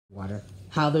Water.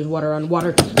 How there's water on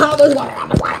water. How there's water on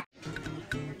the water.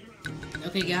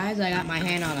 Okay guys, I got my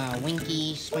hand on a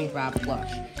Winky SpongeBob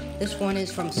plush. This one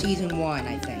is from season 1,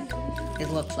 I think. It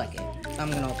looks like it. So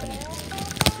I'm gonna open it.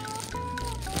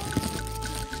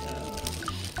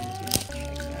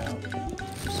 Check it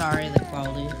out. Sorry the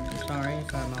quality. I'm sorry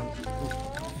if I'm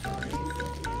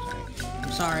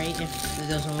I'm sorry if it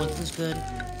doesn't look this good.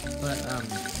 But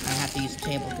I have to use the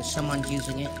table because someone's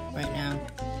using it right now.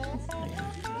 So, yeah.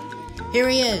 Here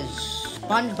he is,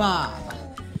 SpongeBob.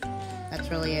 That's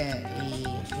really it. He's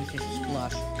just a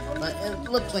plush. But it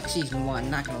looks like season 1,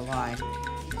 not gonna lie.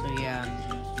 So yeah.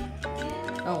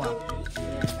 Oh well.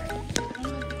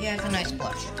 Yeah, it's a nice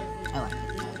plush. I like it.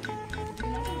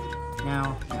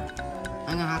 Now,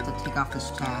 I'm gonna have to take off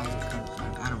this tag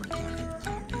because I don't really care about the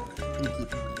tag. I'm gonna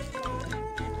keep it.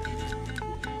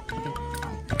 Okay,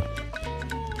 bye.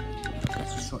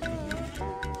 That's a short video.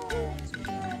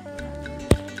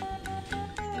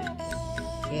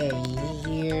 Okay,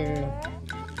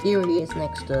 here he is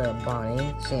next to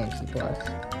Bonnie, Santy Plus.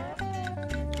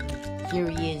 Here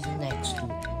he is next to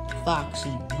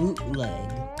Foxy Bootleg.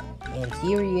 And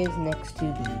here he is next to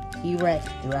the T-Rex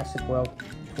Jurassic World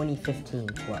 2015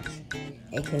 Plush,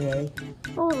 a.k.a.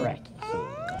 Rex.